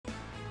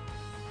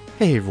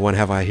Hey everyone,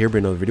 have I here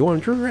been another video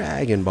on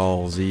Dragon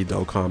Ball Z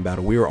Dokkan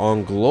Battle. We are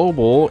on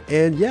global,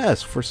 and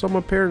yes, for some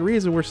apparent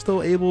reason, we're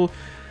still able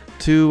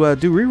to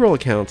do reroll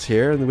accounts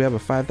here, and we have a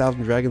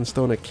 5,000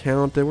 Dragonstone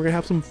account, and we're gonna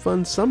have some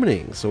fun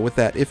summoning. So with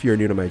that, if you're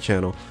new to my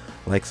channel,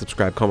 like,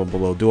 subscribe, comment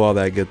below, do all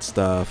that good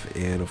stuff,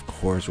 and of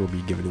course, we'll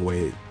be giving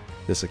away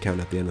this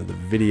account at the end of the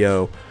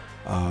video,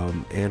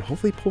 and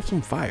hopefully pull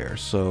some fire.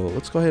 So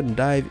let's go ahead and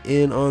dive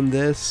in on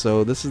this.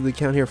 So this is the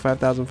account here,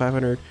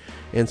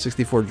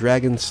 5,564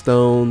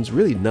 Dragonstones.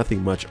 Really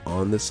nothing much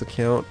on this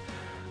account,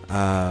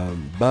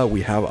 but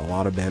we have a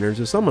lot of banners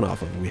to summon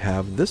off of. We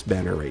have this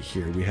banner right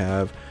here. We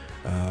have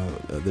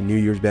the New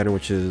Year's banner,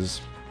 which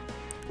is,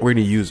 we're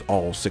going to use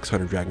all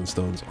 600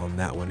 Dragonstones on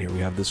that one here. We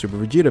have the Super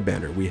Vegeta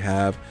banner. We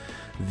have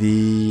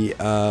the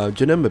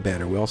Janemba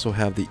banner. We also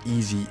have the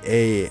Easy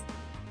A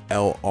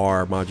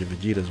LR Majin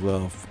Vegeta as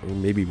well.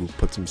 Maybe we'll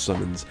put some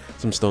stones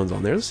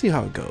on there. Let's see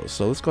how it goes.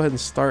 So let's go ahead and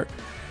start,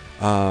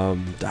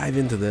 dive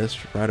into this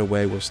right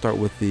away. We'll start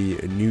with the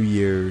New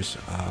Year's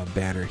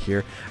banner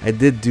here. I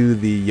did do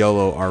the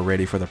YOLO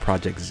already for the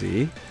Project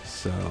Z,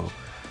 so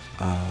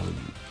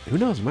who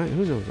knows?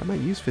 Who knows? I might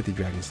use 50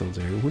 Dragonstones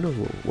there. Who knows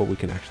what we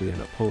can actually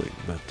end up pulling?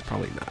 But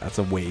probably not. That's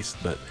a waste.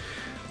 But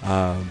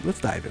let's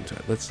dive into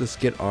it. Let's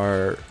just get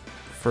our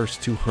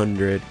first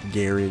 200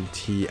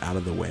 guarantee out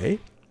of the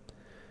way.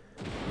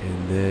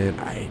 And then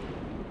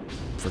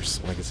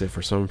like I said,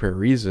 for some apparent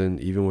reason,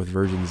 even with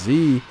version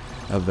Z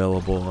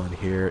available on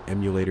here,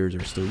 emulators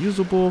are still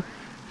usable.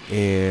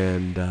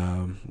 And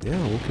yeah,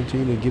 we'll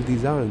continue to give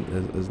these out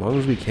as long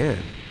as we can.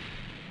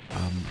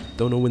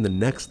 Don't know when the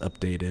next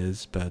update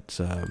is, but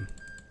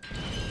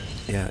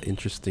yeah,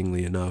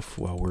 interestingly enough,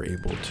 while we're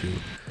able to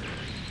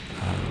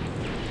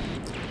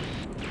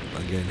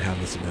again have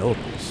this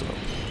available, so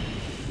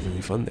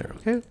really fun there.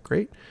 Okay,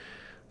 great.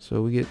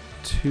 So we get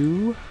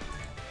 2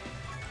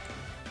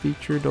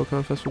 featured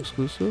Dokkan Festival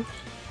exclusives.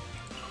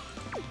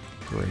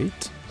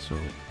 Great. So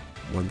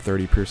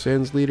 130 per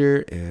Sans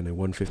leader and a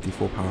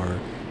 154 power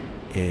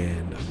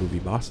and a movie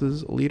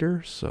bosses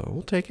leader. So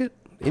we'll take it.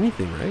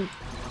 Anything, right?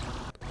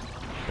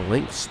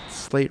 Blank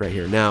slate right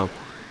here. Now,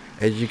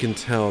 as you can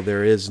tell,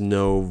 there is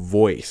no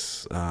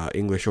voice,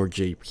 English or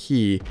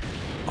JP,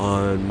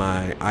 on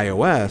my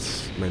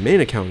iOS, my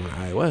main account on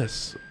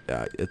iOS.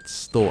 It's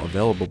still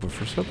available, but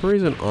for some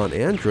reason on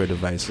Android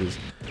devices,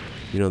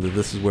 you know, that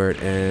this is where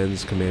it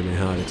ends, commandment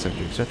held,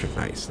 etc., etc.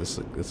 Nice. This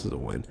is a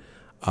win.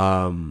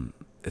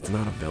 It's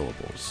not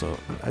available, so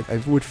I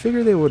would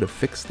figure they would have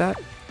fixed that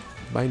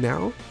by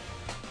now,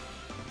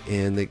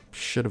 and they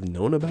should have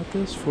known about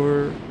this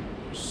for,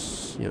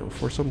 you know,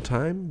 for some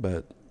time,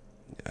 but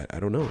I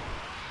don't know.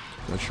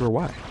 Not sure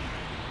why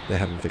they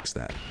haven't fixed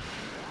that.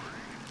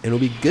 And it'll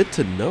be good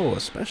to know,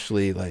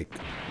 especially like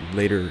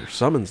later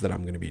summons that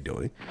I'm going to be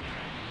doing.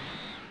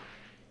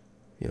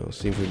 You know,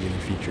 see if we're getting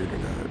featured or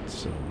not.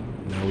 So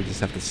now we just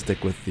have to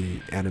stick with the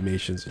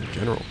animations in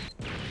general.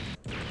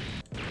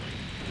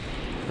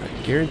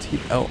 Alright,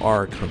 guaranteed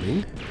LR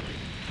coming.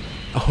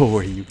 Oh,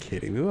 are you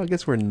kidding me? Well, I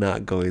guess we're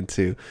not going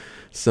to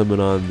summon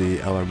on the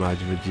LR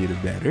Majin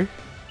Vegeta banner.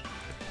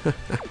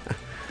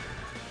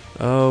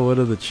 Oh, what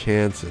are the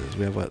chances?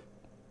 We have what,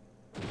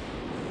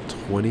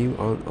 20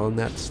 on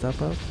that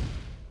step up?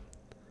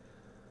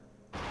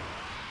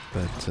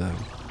 But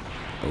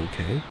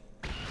okay.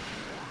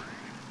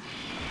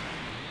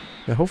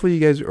 Now, hopefully you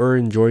guys are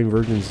enjoying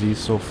version Z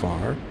so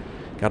far.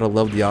 Gotta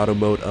love the auto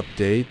mode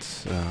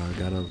updates.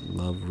 Gotta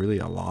love really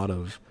a lot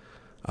of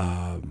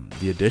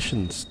the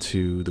additions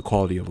to the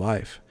quality of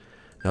life.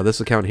 Now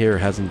this account here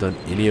hasn't done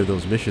any of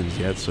those missions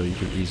yet, so you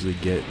can easily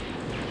get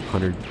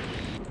 100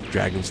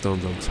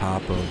 Dragonstones on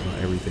top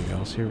of everything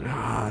else here.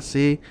 Ah,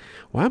 see?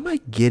 Why am I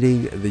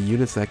getting the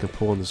units that I can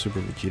pull on the Super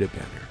Vegeta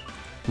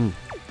banner?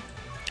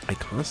 I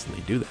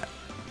constantly do that.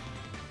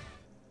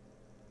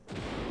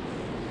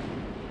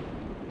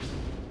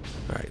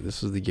 Alright,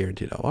 this is the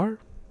guaranteed LR.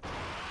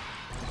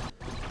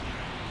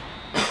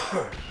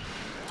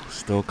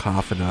 Still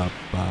coughing up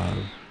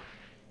and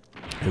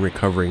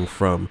recovering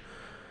from,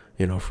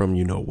 you know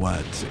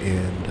what.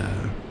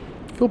 And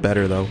feel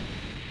better though.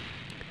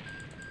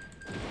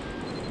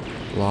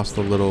 Lost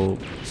a little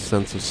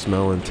sense of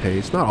smell and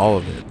taste. Not all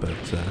of it, but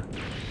I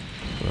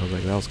was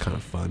like, that was kind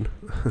of fun.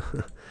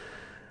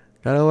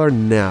 Got LR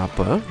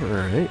Nappa.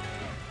 Alright.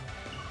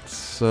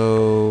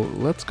 So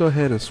let's go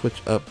ahead and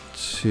switch up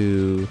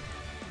to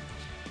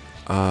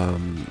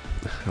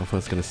how far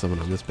it's going to summon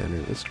on this banner.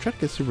 Let's try to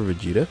get Super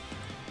Vegeta.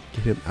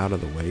 Get him out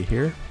of the way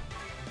here.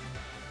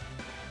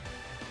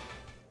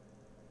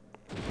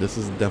 This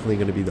is definitely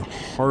going to be the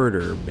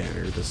harder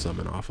banner to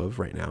summon off of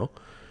right now.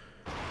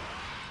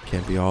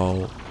 Can't be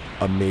all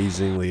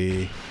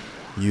amazingly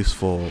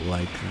useful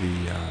like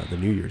the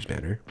New Year's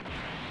banner.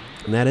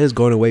 And that is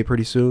going away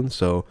pretty soon,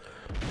 so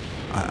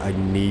I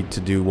need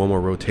to do one more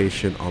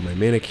rotation on my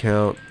main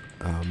account.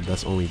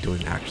 That's only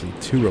doing actually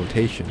 2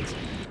 rotations.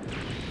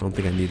 I don't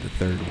think I need the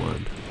 3rd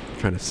one. I'm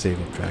trying to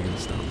save up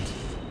Dragonstones.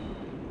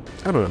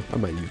 I don't know. I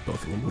might use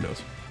both of them. Who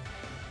knows?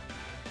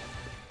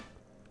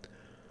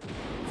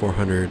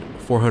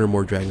 400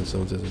 more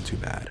Dragonstones isn't too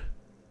bad.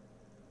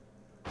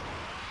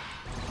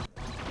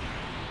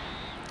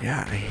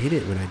 Yeah, I hate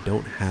it when I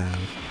don't have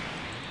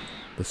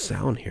the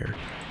sound here.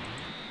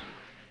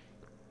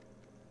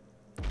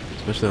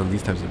 Especially on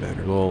these types of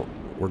banners. Well,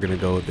 we're going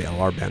to go with the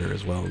LR banner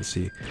as well and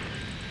see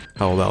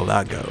how well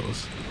that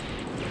goes.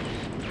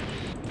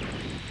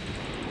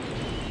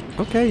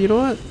 Okay, you know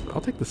what?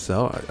 I'll take the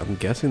cell. I'm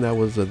guessing that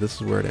was this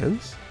is where it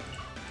ends.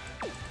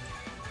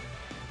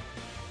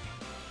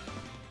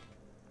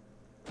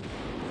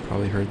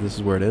 Probably heard this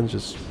is where it ends,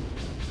 just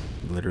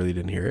literally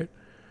didn't hear it.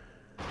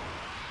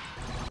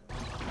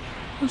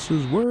 This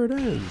is where it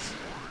ends.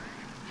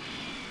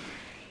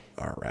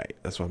 Alright,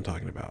 that's what I'm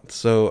talking about.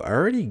 So I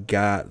already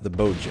got the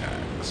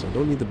Bojack, so I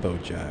don't need the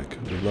Bojack.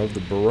 We love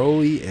the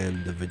Broly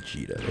and the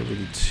Vegeta. Those are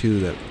the two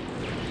that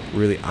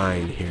really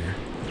eyeing here.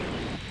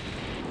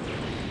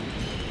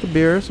 The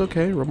Beerus,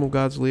 okay. Rumble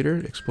God's leader,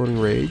 Exploding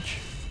Rage.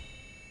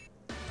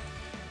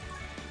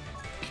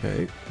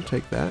 Okay, we'll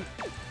take that.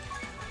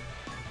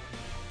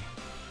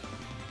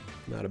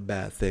 Not a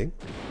bad thing.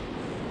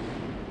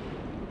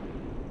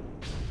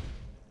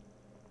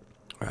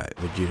 Alright,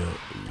 Vegeta.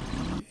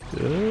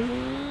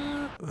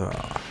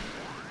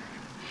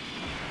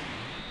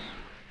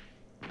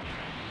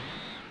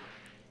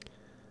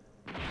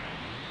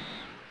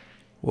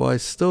 Well, I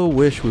still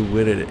wish we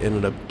would have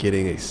ended up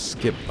getting a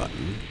skip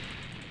button.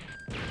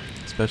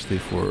 Especially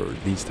for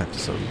these types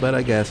of summons. But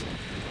I guess,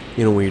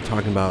 you know, when you're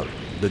talking about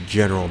the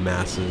general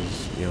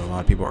masses, you know, a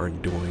lot of people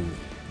aren't doing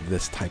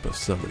this type of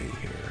summoning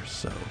here.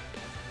 So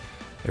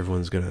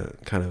everyone's going to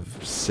kind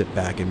of sit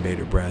back and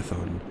bated breath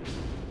on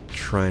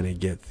trying to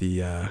get the,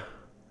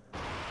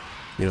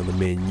 you know, the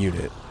main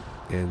unit.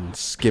 And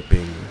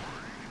skipping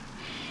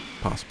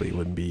possibly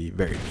wouldn't be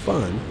very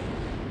fun.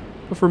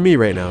 But for me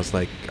right now, it's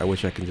like, I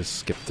wish I can just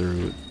skip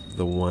through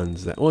the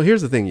ones that... Well,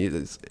 here's the thing.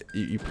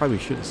 You probably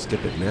shouldn't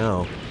skip it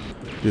now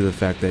due to the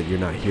fact that you're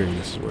not hearing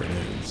this is where it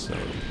ends. So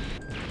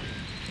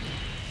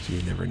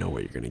you never know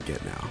what you're going to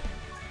get now.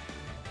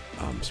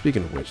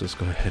 Speaking of which, let's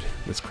go ahead.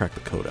 Let's crack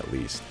the code at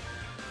least.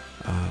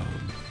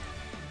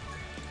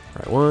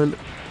 Alright, 1,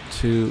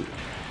 2,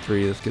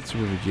 3. Let's get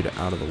Super Vegeta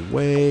out of the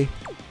way.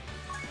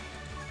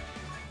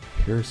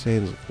 Pure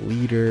Saiyan's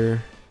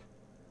leader.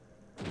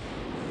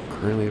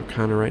 Currently,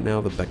 kind of right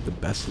now, the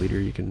best leader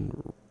you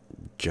can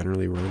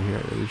generally run here.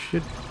 They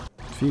should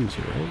fuse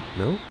here, right?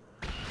 No?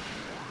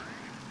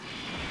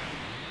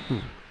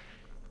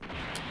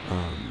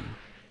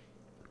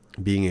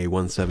 Being a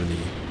 170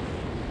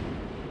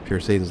 Pure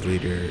Saiyan's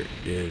leader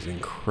is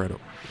incredible.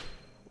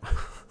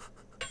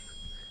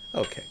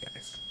 Okay,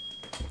 guys.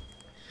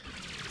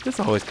 This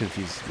always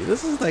confuses me.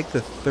 This is like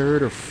the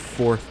 3rd or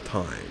 4th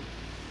time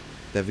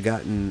they've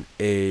gotten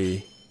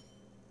a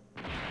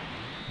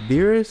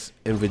Beerus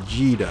and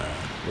Vegeta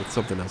with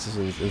something else. This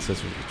is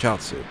instance with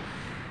Chaozu.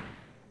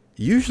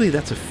 Usually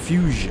that's a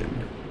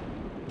fusion,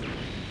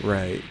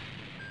 right?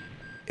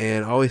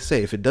 And I always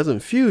say, if it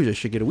doesn't fuse, I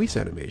should get a Whis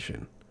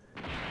animation.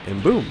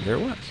 And boom, there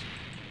it was.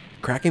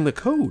 Cracking the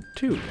code,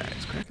 too,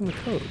 guys. Cracking the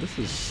code. This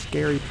is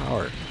scary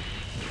power.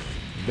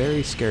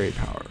 Very scary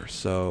power.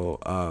 So,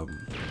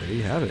 there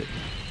you have it.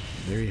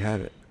 There you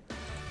have it.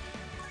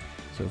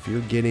 So if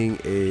you're getting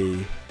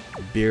a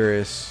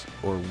Beerus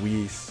or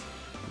Whis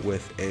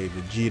with a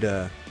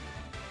Vegeta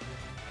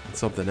and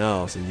something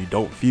else and you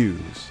don't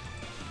fuse,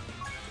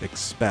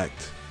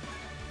 expect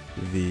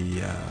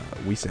the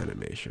Whis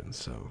animation.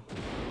 So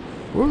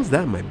where was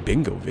that in my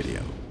bingo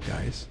video,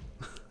 guys?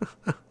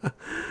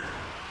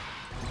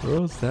 Where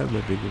was that in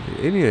my bingo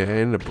video? Anyway, I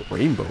ended up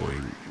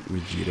rainbowing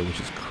Vegeta, which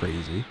is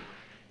crazy.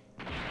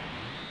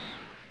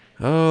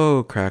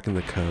 Oh, cracking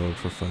the code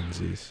for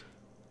funsies.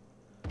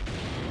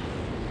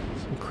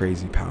 Some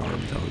crazy power,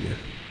 I'm telling you.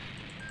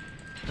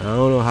 I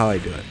don't know how I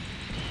do it.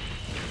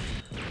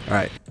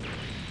 Alright.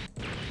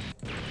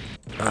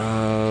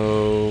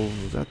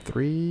 Was that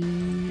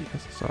 3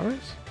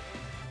 SSRs?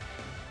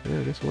 Yeah,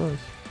 I guess it was.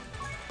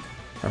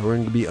 Alright, we're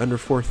going to be under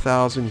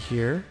 4,000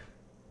 here.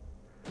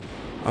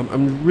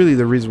 I'm really,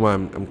 the reason why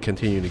I'm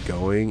continuing to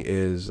going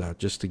is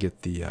just to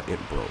get the It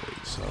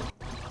Broly. So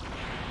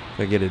if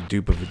I get a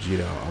dupe of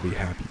Vegeta, I'll be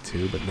happy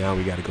too. But now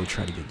we got to go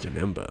try to get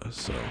Janemba.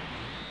 So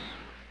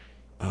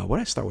what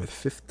did I start with?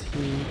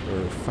 15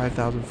 or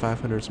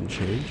 5,500 some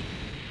change.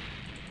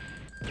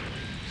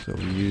 So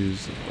we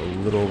use a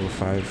little over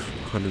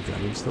 500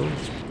 Dragon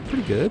Stones.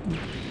 Pretty good.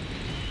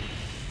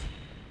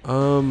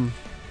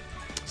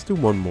 Let's do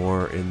one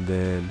more and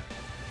then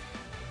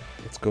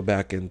let's go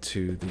back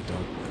into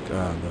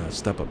the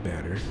Step Up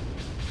banner.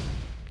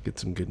 Get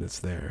some goodness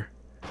there.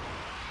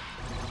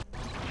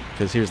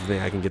 Because here's the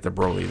thing, I can get the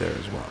Broly there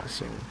as well,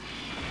 so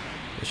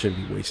I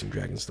shouldn't be wasting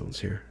Dragon Stones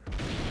here.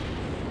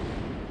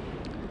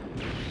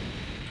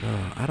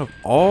 Out of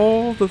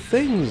all the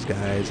things,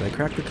 guys, I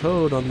cracked the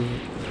code on the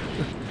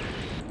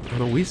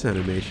on a Whis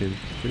animation.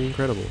 Pretty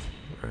incredible.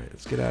 Alright,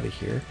 let's get out of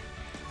here.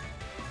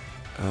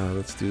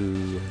 Let's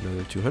do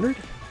another 200.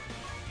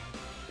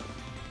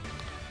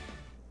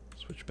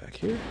 Switch back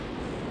here.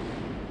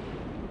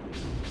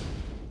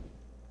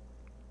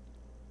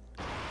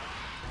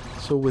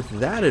 So with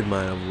that in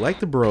mind, I would like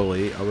the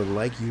Broly. I would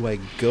like UI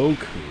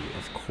Goku,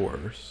 of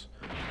course.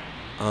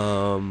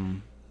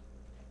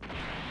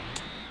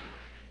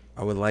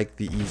 I would like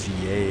the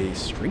EZA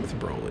Strength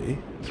Broly,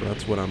 so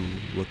that's what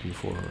I'm looking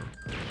for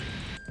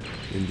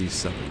in these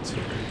summons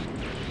here.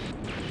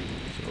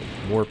 So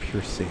more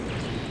pure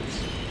Saiyans.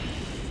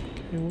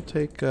 Okay, we'll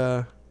take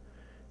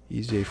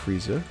EZA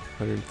Frieza,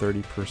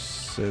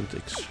 130%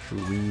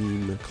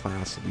 extreme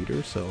class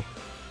leader, so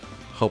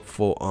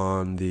helpful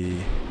on the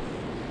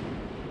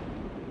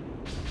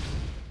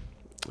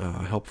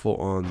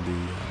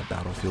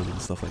battlefield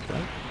and stuff like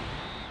that.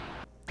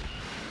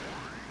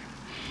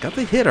 Got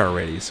the hit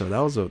already, so that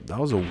was a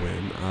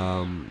win.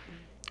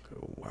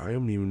 I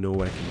don't even know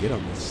what I can get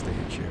on this stage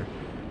here.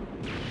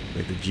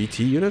 Like the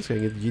GT units? Can I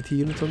get the GT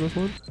units on this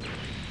one?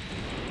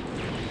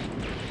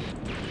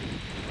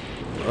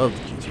 Love the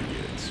GT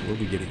units. What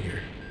are we getting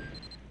here?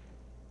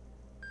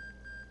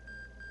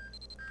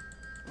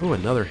 Oh,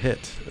 another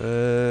hit.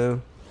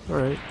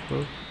 Alright,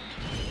 well.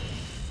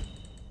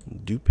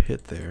 Dupe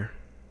hit there.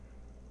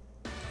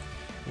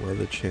 What are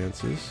the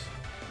chances?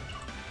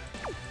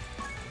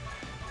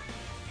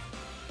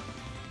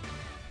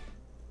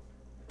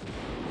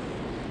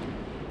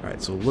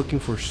 Alright, so looking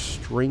for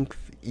Strength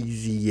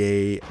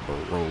EZA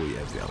Broly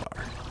as the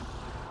LR.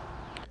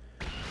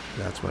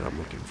 That's what I'm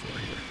looking for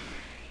here.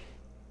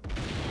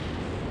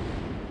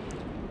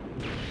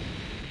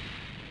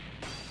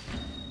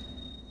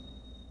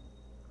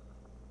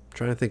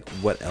 Trying to think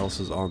what else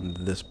is on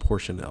this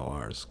portion of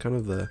LRs. Kind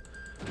of the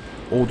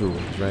older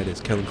ones, right? Is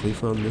Kellen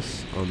Cleveland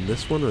on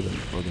this one or the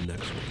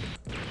next one?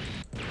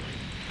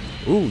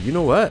 Ooh, you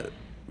know what?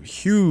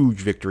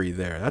 Huge victory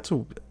there. I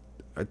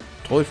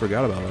totally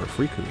forgot about our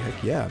Freaku.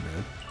 Heck yeah,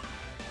 man.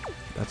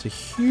 That's a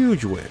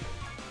huge win.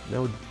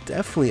 Now,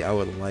 definitely I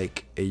would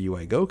like a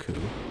UI Goku.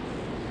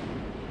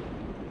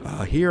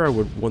 Here I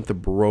would want the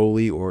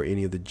Broly or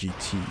any of the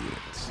GT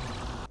units.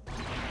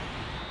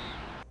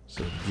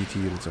 So the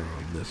GT units are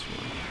on this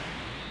one.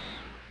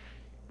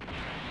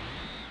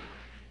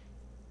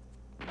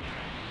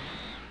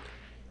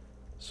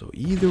 So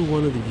either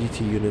one of the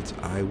GT units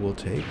I will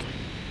take.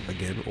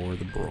 Again, or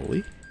the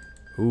Broly.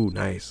 Ooh,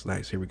 nice,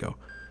 nice. Here we go.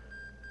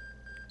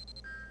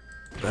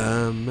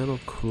 Metal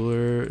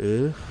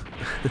Cooler.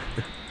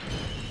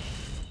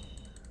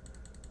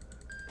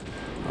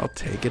 I'll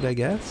take it, I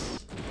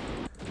guess.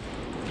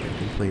 Can't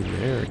complain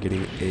there.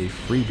 Getting a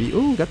freebie.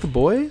 Ooh, got the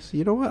boys.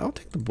 You know what? I'll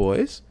take the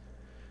boys.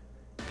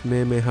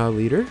 Kamehameha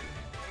leader.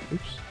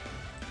 Oops.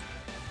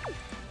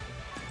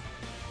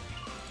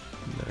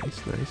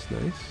 Nice, nice,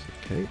 nice.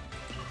 Okay.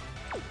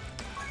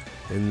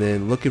 And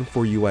then looking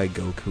for UI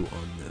Goku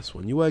on this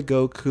one. UI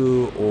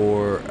Goku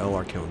or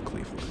LR Kellen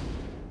Cleveland.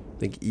 I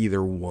think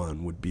either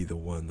one would be the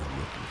one that I'm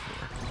looking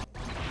for.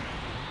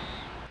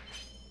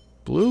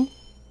 Blue?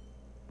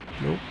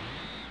 Nope.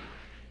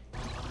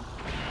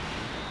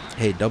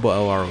 Hey, double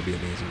LR will be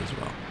amazing as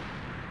well.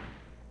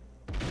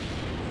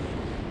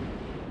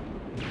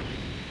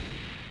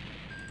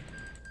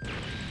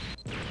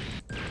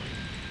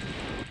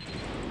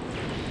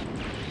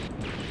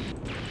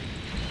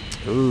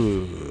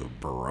 Ooh,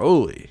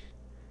 Broly.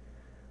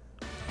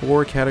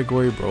 4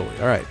 category Broly.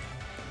 Alright.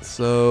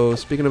 So,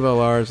 speaking of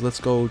LRs, let's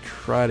go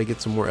try to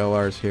get some more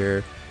LRs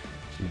here.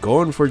 I'm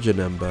going for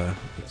Janemba.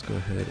 Let's go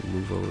ahead and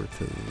move over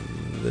to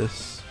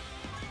this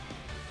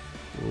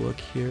look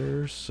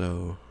here.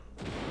 So,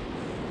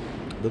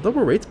 the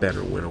double rates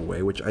banner went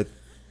away, which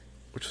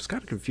was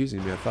kind of confusing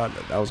to me. I thought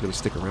that was going to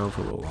stick around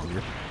for a little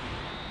longer.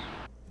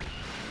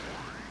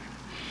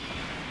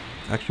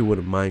 Actually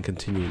wouldn't mind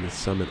continuing to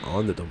summon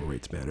on the double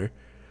rates banner,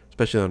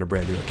 especially on a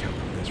brand new account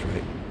like this,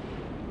 right?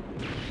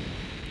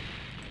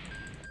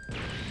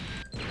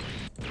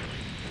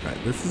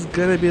 Alright, this is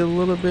gonna be a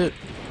little bit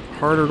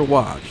harder to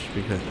watch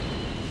because,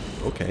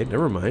 okay,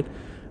 never mind.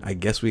 I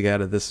guess we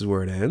got it. This is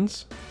where it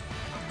ends.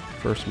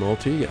 First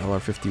multi,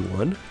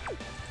 LR51.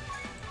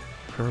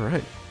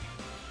 Alright.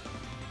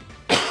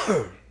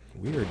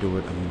 We are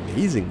doing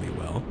amazingly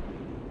well.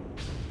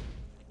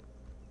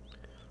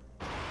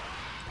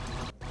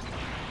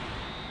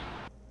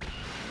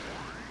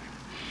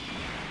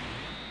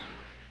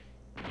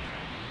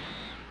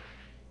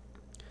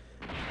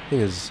 Thing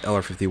is,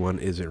 LR51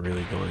 isn't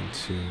really going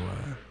to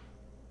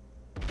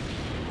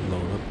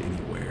load up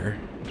anywhere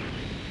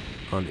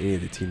on any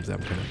of the teams that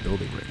I'm kind of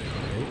building right now,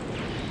 right?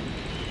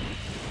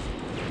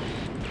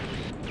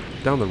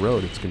 Down the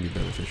road, it's going to be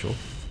beneficial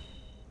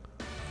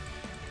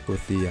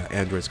with the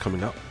androids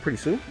coming out pretty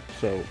soon,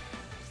 so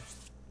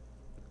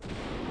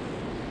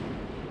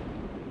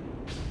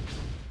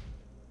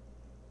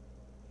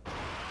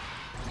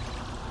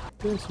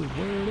this is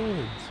where it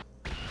ends.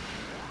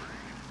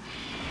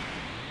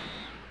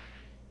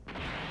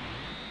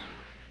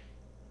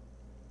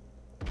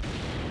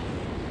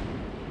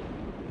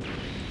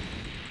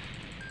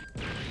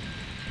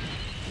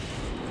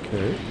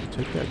 Okay,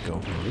 take that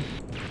Gohan.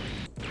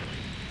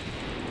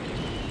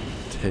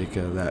 Take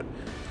that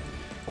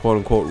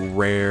quote-unquote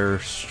rare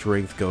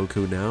strength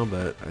Goku now,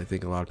 but I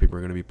think a lot of people are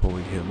going to be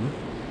pulling him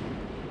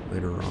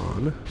later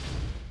on.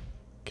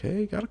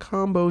 Okay, got a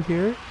combo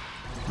here.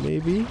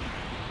 Maybe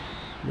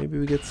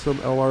we get some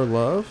LR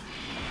love.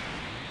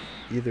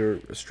 either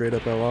a straight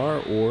up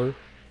LR or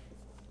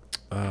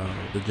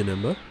the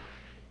Janemba,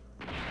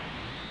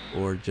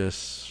 or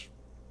just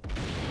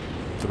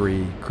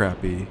 3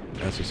 crappy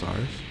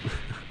SSRs.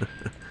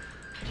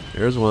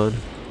 There's one.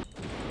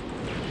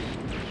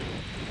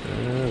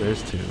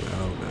 There's 2.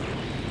 Oh no,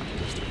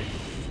 there's 3.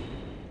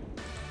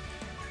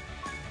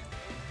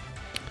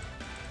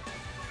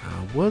 I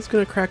was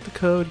gonna crack the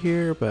code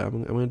here, but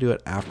I'm gonna do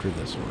it after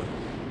this one.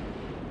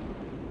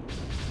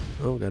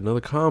 Oh, got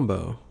another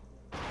combo.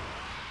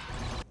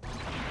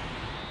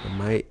 I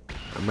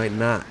might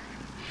not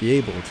be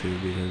able to,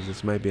 because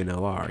this might be an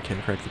LR. I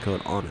can't crack the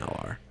code on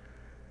LR.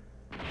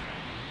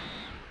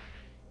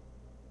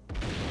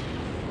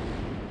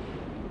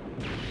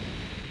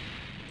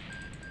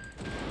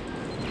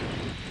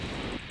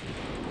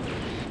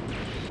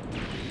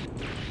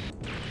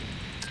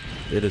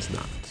 It is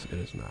not. It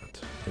is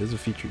not. It is a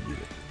featured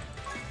unit.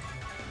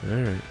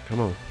 Alright, come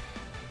on.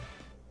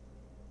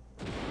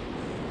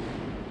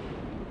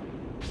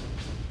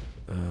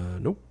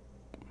 Nope.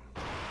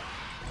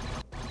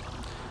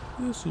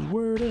 This is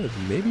where it is.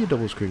 Maybe a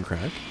double screen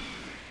crack.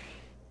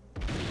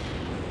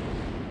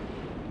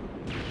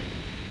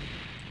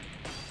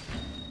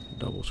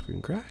 Double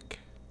screen crack.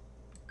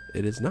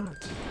 It is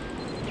not.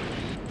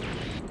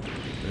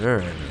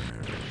 Alright.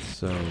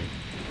 So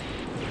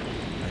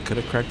I could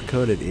have cracked the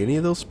code at any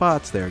of those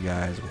spots there,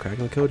 guys. I'm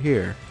cracking the code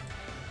here.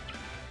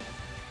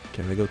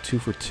 Can I go 2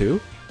 for 2?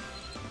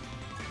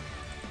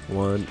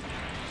 1,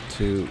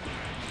 2,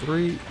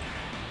 3.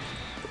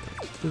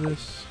 Let's do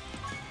this.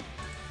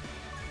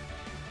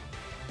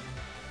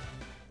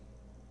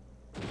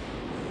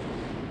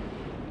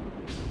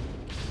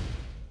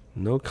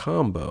 No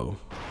combo.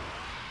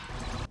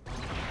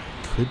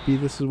 Could be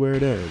this is where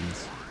it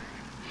ends.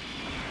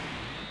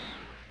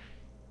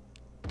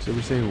 So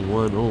we're saying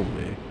 1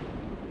 only.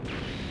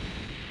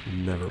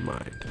 Never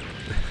mind.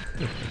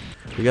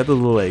 We got the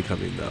delay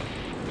coming though.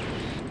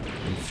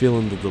 I'm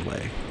feeling the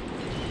delay.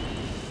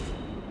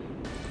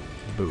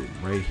 Boom.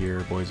 Right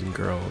here, boys and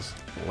girls.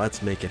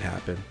 Let's make it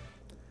happen.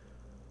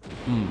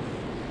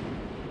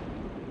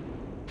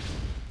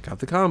 Got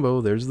the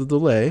combo. There's the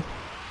delay.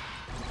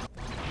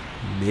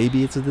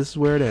 Maybe this is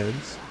where it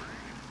ends.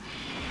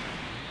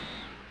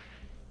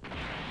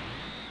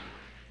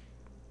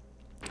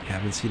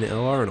 Haven't seen an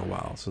LR in a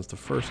while since the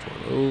first one.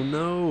 Oh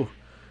no.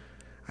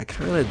 I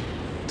kind of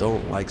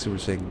don't like Super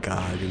Saiyan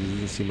God. It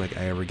doesn't seem like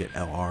I ever get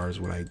LRs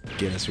when I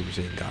get a Super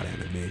Saiyan God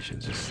animation.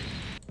 Just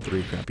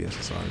 3 crappy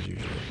SSRs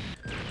usually.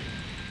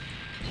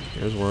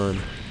 There's 1.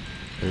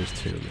 There's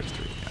 2. There's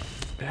 3.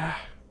 Yeah.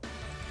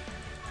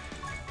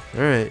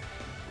 Alright.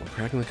 Well,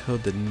 cracking the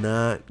code did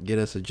not get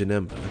us a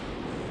Janemba.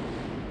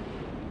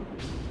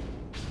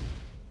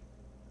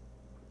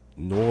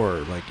 Nor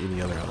like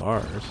any other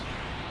LRs.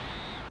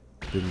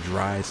 Been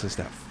dry since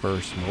that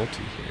first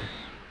multi here.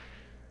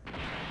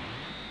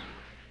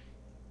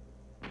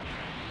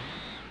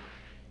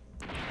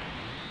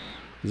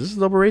 Is this a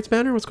double rates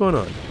banner? What's going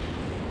on?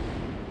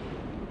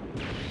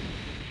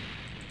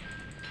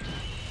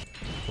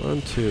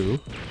 1, 2,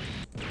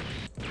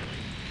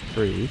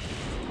 3,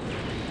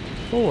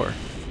 4.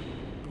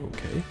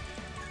 Okay.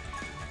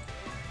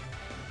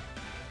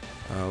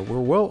 We're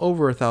well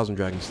over 1,000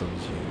 Dragonstones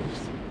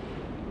used.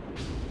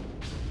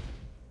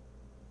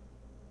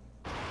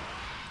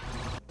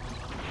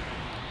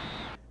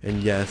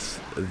 And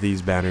yes,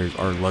 these banners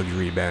are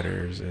luxury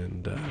banners,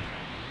 and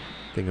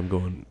I think I'm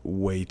going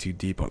way too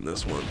deep on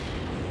this one.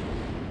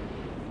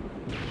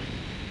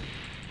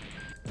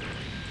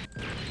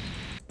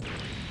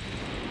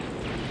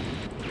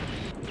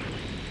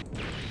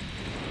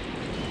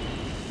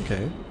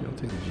 Okay, I'll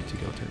take the GT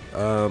Goten.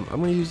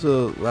 I'm going to use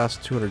the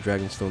last 200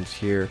 Dragonstones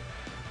here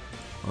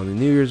on the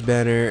New Year's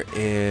banner,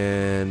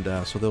 and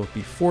so there'll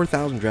be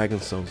 4,000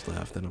 Dragonstones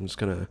left, and I'm just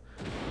going to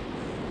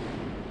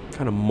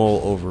kind of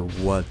mull over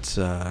what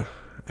I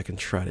can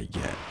try to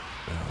get.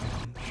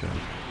 Should I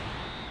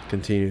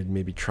continue to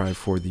maybe try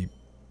for the...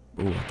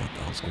 Oh, I thought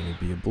that was going to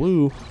be a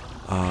blue.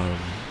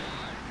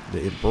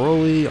 The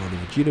Broly on the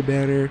Vegeta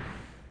banner.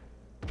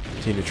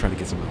 Continue to try to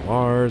get some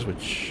LRs,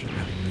 which I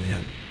haven't really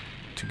had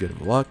too good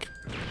of luck.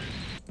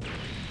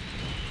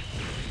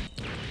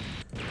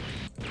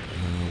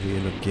 We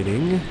end up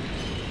getting...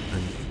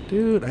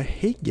 dude, I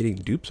hate getting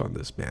dupes on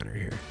this banner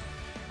here.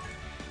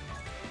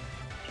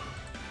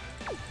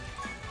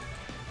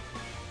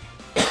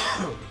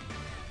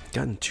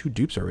 Gotten 2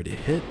 dupes already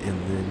hit,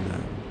 and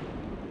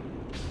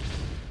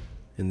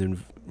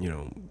then you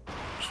know,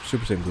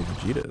 Super Saiyan Blue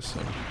Vegeta,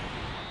 so,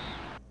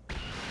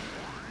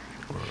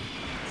 or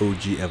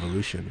OG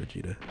Evolution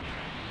Vegeta.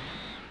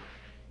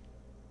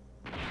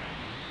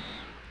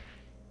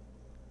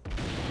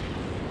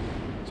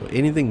 So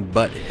anything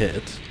but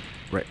hit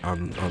right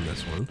on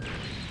this one.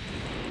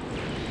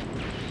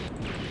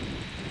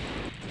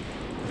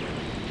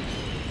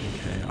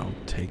 Okay, I'll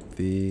take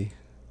the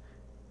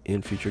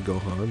in future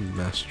Gohan,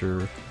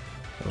 Master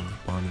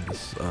of Bond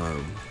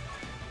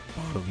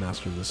of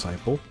Master and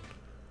Disciple,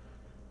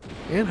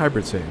 and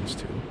Hybrid Saiyans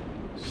too.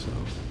 So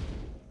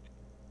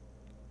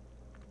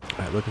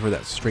I Alright, looking for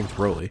that strength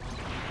Broly.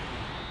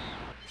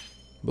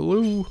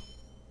 Blue.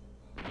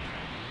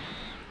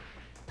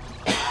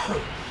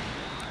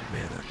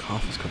 Man, that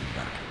cough is coming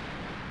back.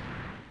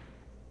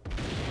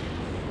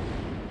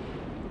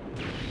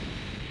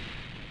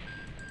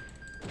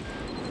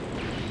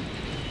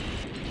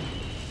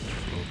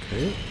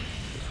 Okay.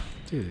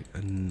 Dude,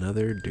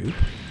 another dupe.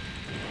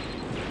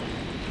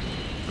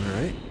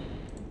 Alright.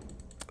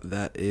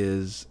 That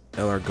is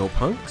LR Go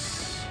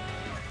Punks.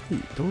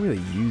 You don't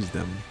really use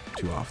them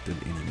too often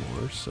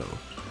anymore, so.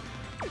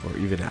 Or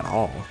even at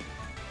all.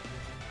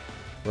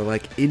 But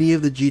like any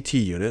of the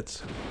GT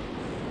units,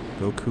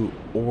 Goku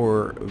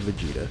or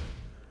Vegeta.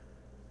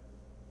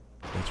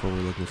 That's what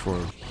we're looking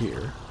for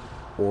here.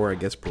 Or I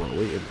guess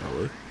Broly and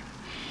Broly.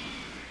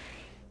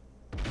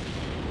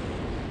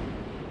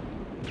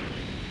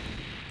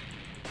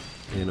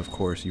 And of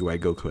course UI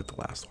Goku at the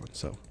last one,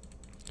 so.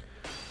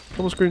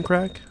 Double screen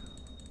crack.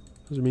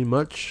 Doesn't mean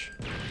much.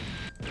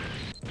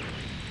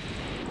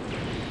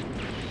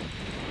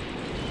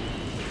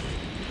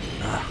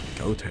 Ah,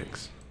 Go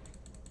Tanks.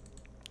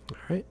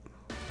 Alright.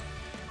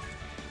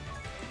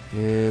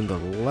 And the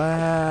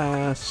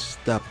last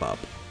step up.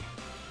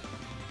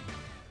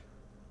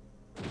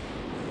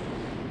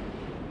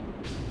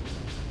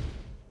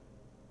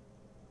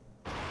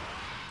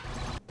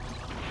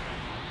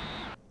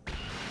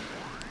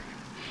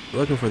 We're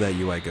looking for that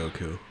UI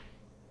Goku.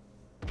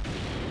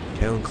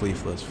 Kalen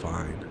Cleefla is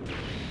fine.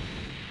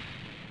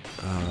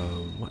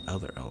 What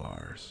other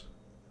LRs?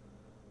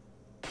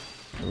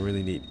 Don't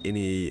really need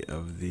any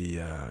of the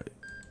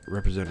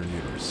Representative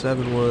Universe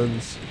 7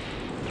 ones.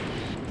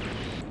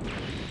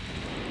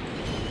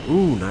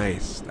 Ooh,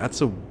 nice.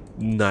 That's a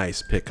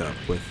nice pickup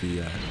with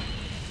the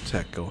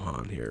Tech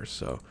Gohan here.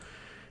 So,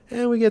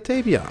 and we get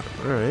Tapion.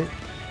 All right.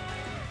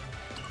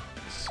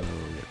 So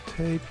we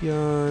get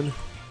Tapion,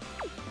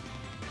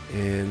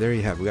 and there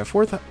you have it.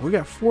 We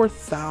got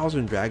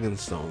 4,000 Dragon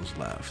Stones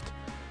left.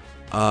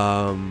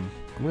 I'm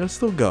gonna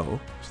still go.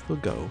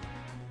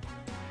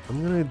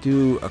 I'm gonna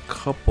do a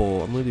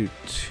couple. I'm gonna do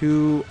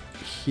 2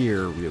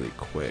 here really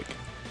quick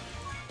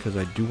because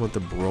I do want the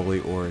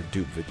Broly or a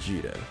dupe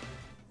Vegeta.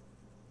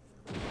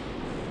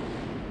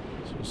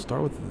 So we'll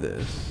start with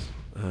this.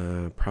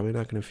 Probably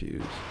not gonna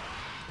fuse.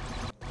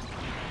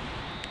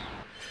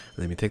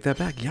 Let me take that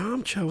back.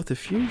 Yamcha with the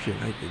fusion.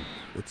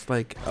 It's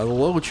like a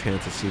low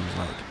chance, it seems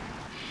like.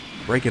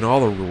 Breaking all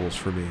the rules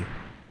for me.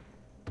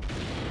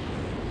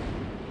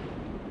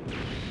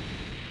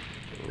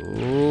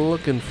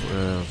 Looking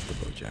for it's the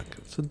Bojack.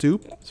 It's a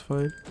dupe. It's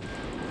fine.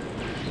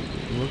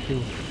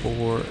 Looking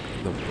for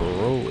the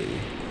Broly.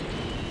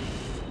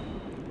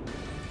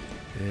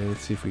 And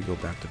let's see if we go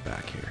back to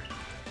back here.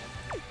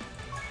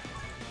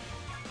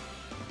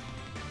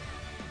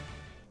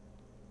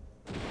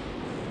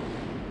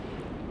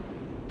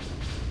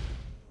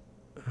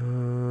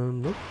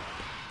 Nope.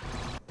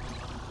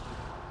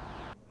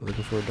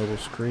 Looking for a double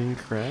screen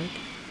crack.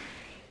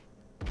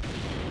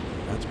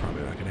 That's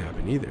probably not gonna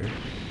happen either.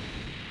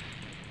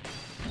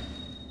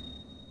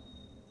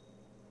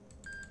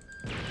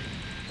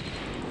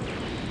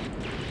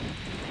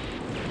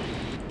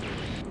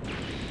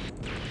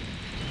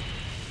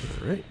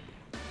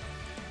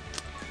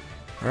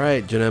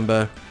 Alright,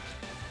 Janemba.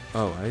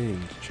 Oh, I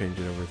need to change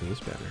it over to this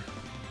banner.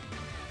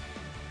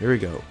 Here we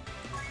go.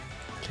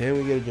 Can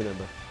we get a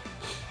Janemba?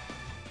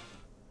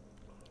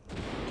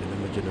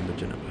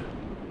 Janemba.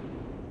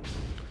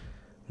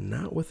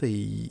 Not with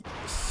a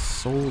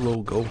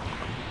solo Gohan.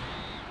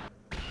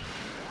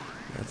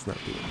 That's not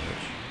doing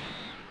much.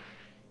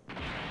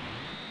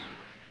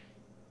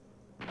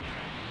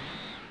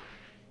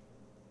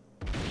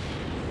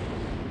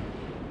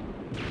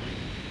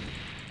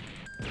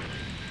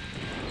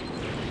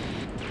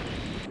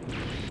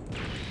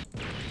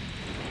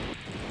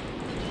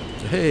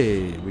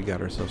 Hey, we got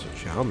ourselves a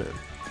Shaman.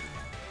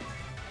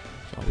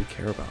 That's all we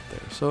care about there.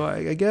 So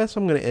I guess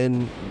I'm going to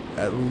end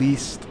at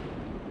least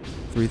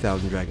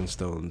 3,000 Dragon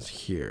Stones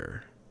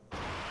here.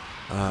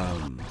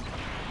 Oh,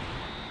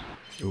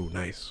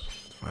 nice.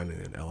 Finding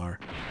an LR.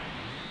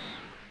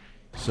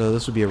 So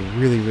this would be a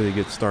really, really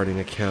good starting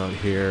account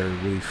here.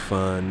 Really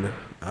fun.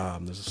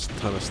 There's a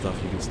ton of stuff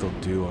you can still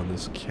do on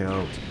this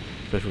account,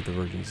 especially with the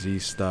Version Z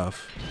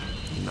stuff.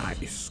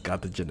 Nice.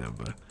 Got the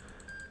Janemba.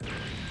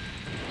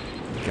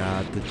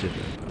 Got the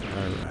Janemba.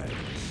 Alright.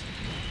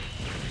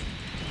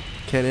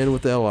 Can't end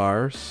with the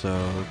LR, so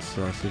let's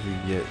see if we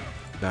can get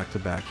back to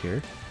back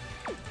here.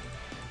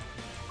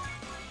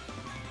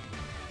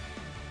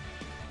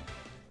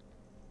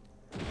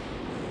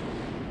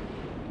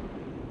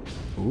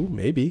 Ooh,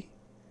 maybe.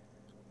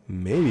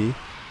 Maybe.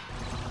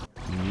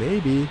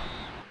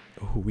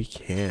 Oh, we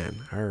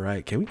can.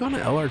 Alright. Can we go on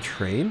an LR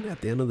train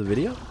at the end of the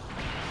video?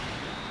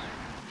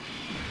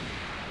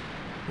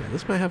 Yeah,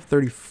 this might have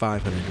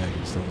 3,500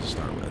 Dragon Stones to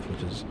start with,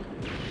 which is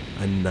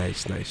a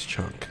nice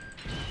chunk.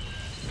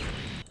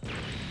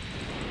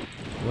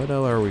 What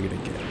LR are we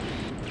gonna get?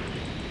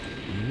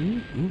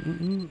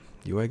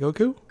 UI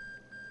Goku?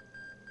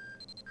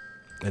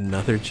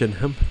 Another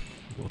Janemba?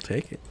 We'll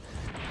take it.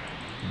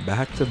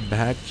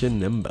 Back-to-back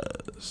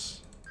Janembas.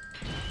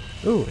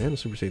 Oh, and a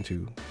Super Saiyan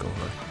 2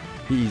 Gohan.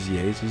 He easy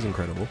A's. He's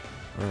incredible.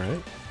 All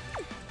right.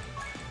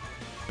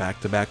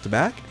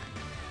 Back-to-back-to-back.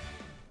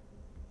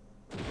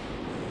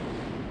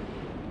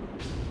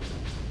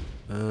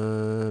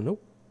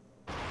 Nope.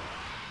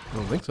 I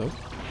don't think so.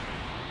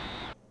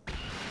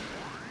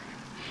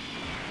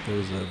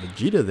 There's a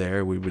Vegeta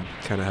there. We would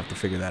kind of have to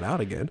figure that out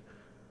again.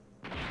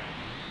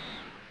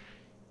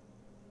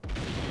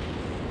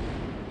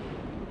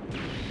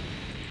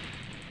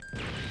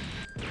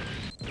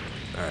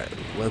 Alright,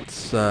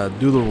 let's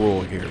do the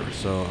roll here.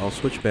 So I'll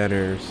switch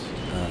banners.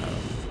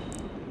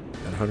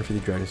 At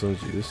 150 Dragon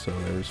Stones used, so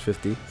there's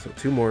 50. So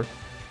 2 more.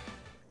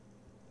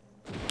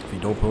 If you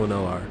don't pull an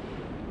LR,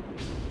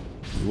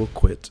 you will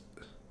quit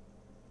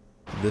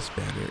this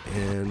banner.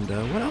 And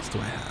what else do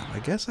I have? I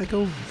guess I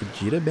go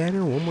Vegeta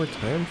banner one more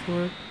time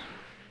for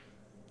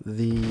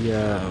the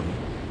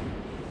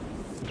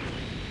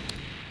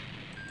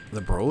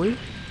Broly,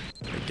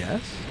 I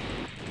guess.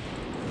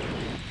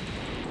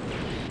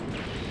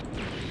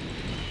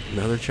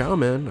 Another Chow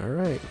Man. All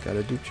right,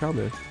 gotta do Chow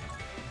Man.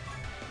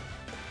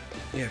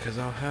 Yeah, because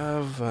I'll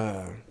have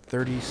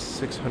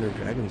 3,600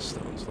 Dragon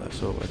Stones left,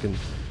 so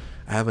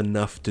I have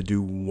enough to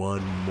do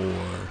one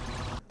more.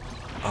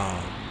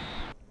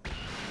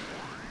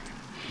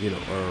 You know,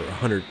 or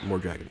 100 more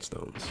Dragon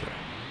Stones, so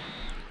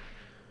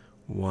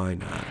why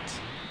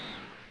not?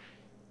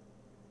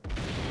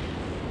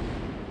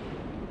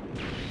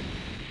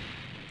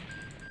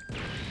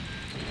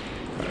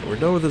 Alright, we're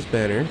done with this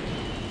banner.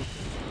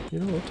 You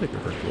know, I'll take a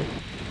Hercule.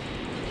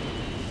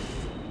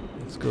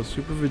 Let's go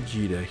Super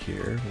Vegeta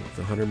here with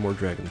 100 more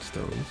Dragon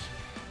Stones.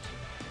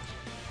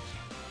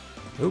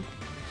 Oop.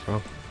 Oh,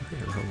 wrong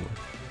one.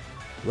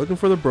 Looking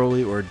for the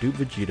Broly or a dupe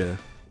Vegeta.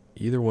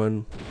 Either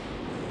one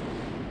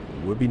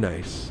would be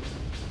nice.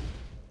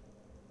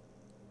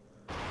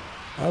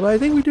 But I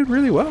think we did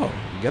really well.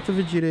 We got the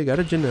Vegeta, got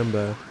a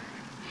Janemba.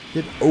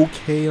 Did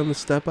okay on the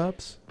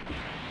step-ups.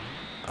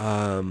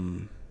 Yeah,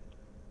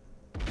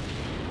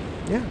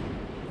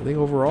 I think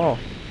overall,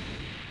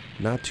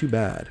 not too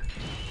bad.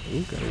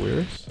 Ooh, got a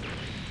Weirus.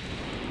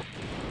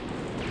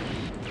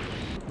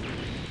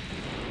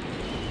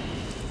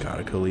 Got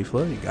a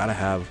Caulifla. You gotta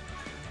have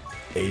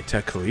a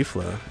Tech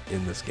Caulifla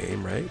in this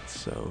game, right?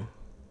 So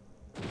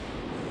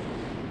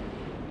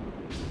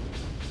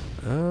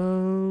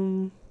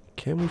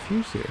can we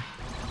fuse here?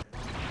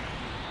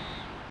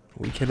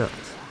 We cannot.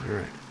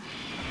 Alright.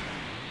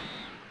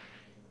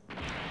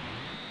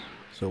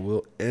 So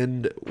we'll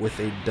end with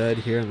a dud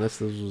here, unless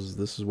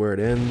this is where it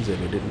ends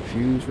and it didn't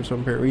fuse for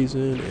some apparent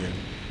reason, and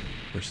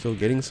we're still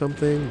getting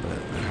something, but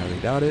I highly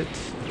doubt it.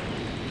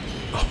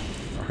 Oh,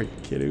 are you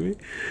kidding me?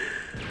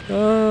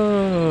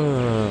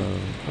 Oh,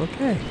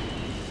 okay.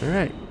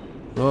 Alright.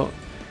 Well,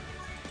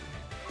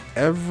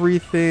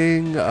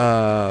 everything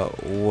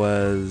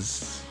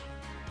was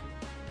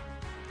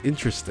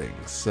interesting,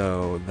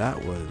 so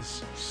that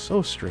was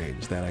so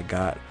strange that I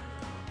got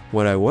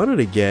what I wanted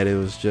to get. It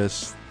was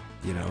just,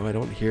 you know, I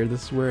don't hear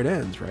this is where it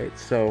ends, right?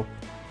 So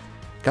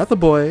got the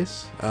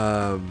boys,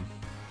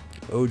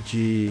 OG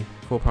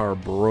full power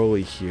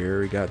Broly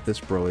here. We got this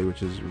Broly,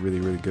 which is really,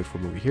 really good for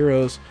movie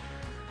heroes.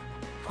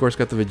 Of course,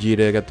 got the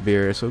Vegeta, got the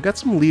Beerus. So we got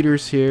some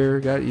leaders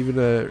here. Got even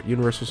a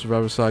Universal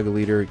Survivor Saga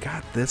leader.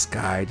 Got this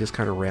guy just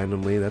kind of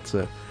randomly. That's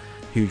a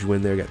huge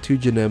win there. Got 2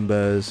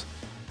 Janembas,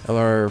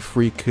 LR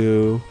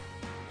Freeku.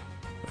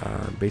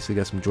 Basically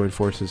got some joint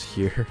forces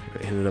here.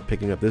 Ended up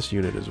picking up this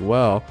unit as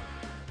well.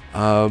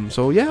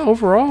 So yeah,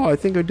 overall, I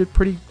think I did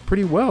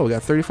pretty well. We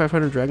got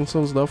 3,500 Dragon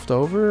Stones left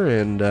over,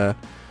 and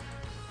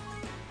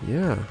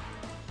yeah,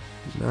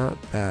 not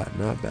bad,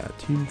 not bad.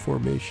 Team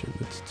formation.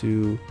 Let's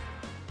do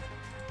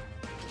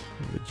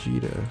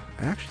Vegeta.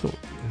 I actually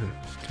don't.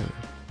 It's kind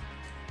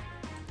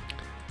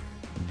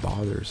of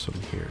bothersome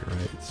here,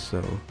 right?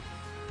 So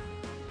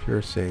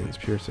Pure Saiyans,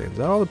 Pure Saiyans. Is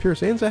that all the Pure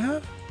Saiyans I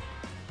have?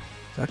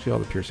 It's actually all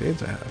the Pure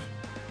Saiyans I have.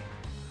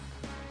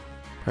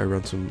 Probably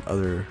run some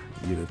other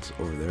units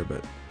over there,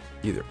 but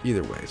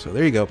either way. So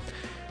there you go.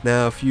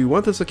 Now, if you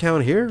want this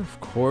account here, of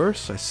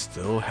course, I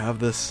still have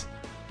this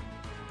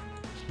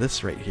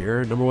right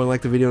here. Number 1,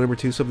 like the video. Number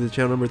 2, sub to the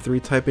channel. Number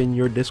 3, type in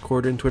your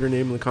Discord and Twitter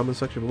name in the comment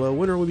section below.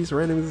 Winner will be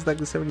randomly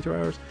selected 72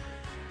 hours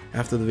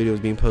after the video is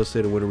being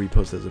posted, and winner will be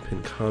posted as a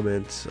pinned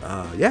comment.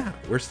 Yeah,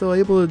 we're still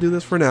able to do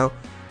this for now.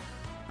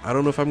 I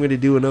don't know if I'm going to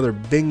do another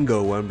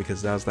bingo one,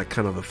 because that was like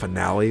kind of a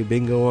finale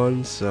bingo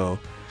one. So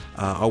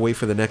I'll wait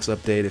for the next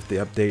update. If the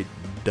update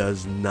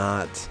does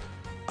not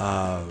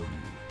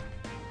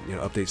you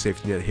know, update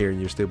safety net here and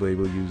you're still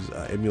able to use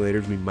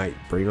emulators, we might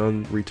bring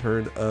on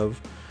return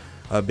of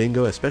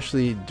bingo,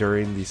 especially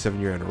during the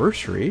 7-year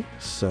anniversary.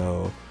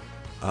 So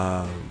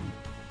but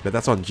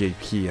that's on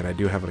JP, and I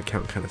do have an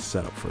account kind of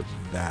set up for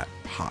that,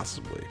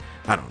 possibly.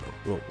 I don't know,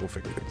 we'll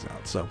figure things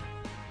out. So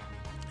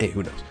hey,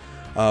 who knows.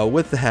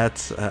 With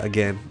that,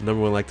 again,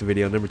 number 1, like the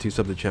video. Number 2,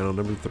 sub the channel.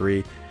 Number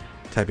 3,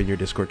 type in your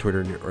Discord,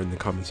 Twitter, or in the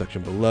comment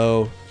section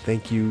below.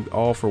 Thank you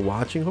all for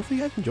watching.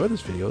 Hopefully you guys enjoyed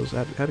this video.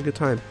 I had a good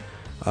time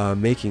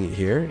making it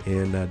here,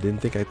 and didn't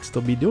think I'd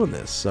still be doing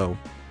this. So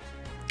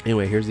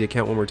anyway, here's the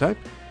account one more time.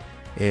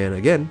 And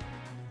again,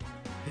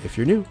 if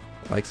you're new,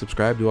 like,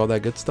 subscribe, do all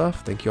that good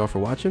stuff. Thank you all for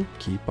watching.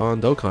 Keep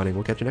on Dokkaning.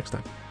 We'll catch you next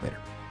time. Later.